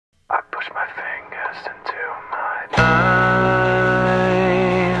my fingers into my eyes.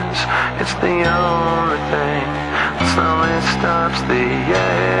 It's the only thing that slowly stops the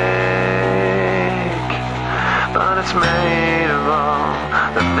ache. But it's made of all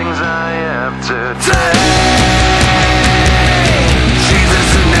the things I have to take. Jesus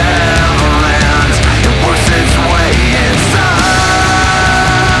never lands, it works its way inside.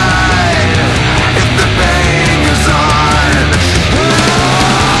 If the pain goes on,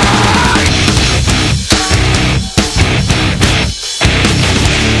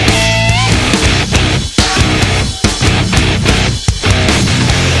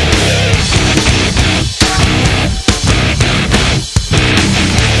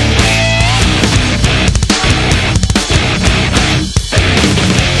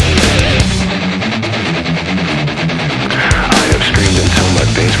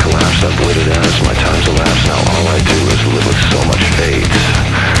 I've waited as my time's elapsed. Now all I do is live with so much fate.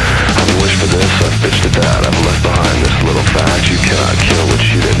 I've wished for this, I've bitched at that. I've left behind this little fact: you cannot kill what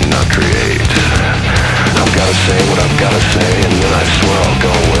you did not create. I've gotta say what I've gotta say, and then I swear I'll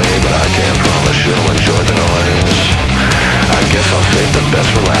go away. But I can't promise you'll enjoy the noise. I guess I'll save the best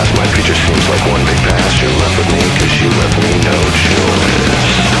for last. My future seems like one big